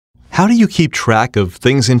How do you keep track of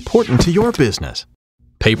things important to your business?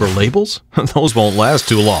 Paper labels? Those won't last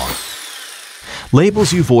too long.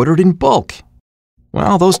 Labels you've ordered in bulk?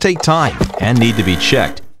 Well, those take time and need to be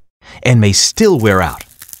checked, and may still wear out.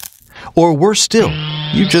 Or worse still,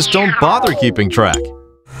 you just don't bother keeping track.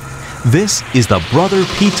 This is the Brother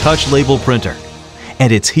P-Touch Label Printer,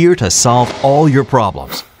 and it's here to solve all your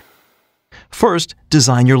problems. First,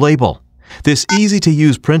 design your label. This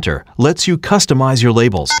easy-to-use printer lets you customize your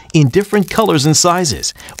labels in different colors and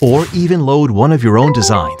sizes, or even load one of your own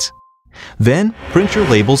designs. Then, print your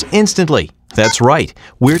labels instantly. That's right,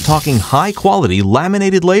 we're talking high-quality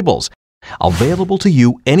laminated labels, available to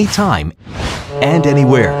you anytime and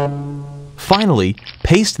anywhere. Finally,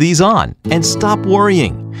 paste these on and stop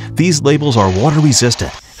worrying. These labels are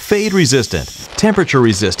water-resistant, fade-resistant,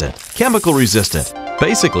 temperature-resistant, chemical-resistant.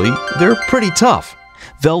 Basically, they're pretty tough.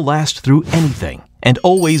 They'll last through anything and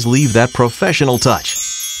always leave that professional touch.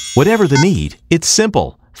 Whatever the need, it's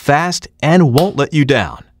simple, fast, and won't let you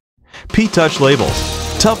down. P-Touch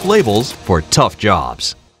Labels. Tough labels for tough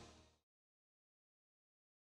jobs.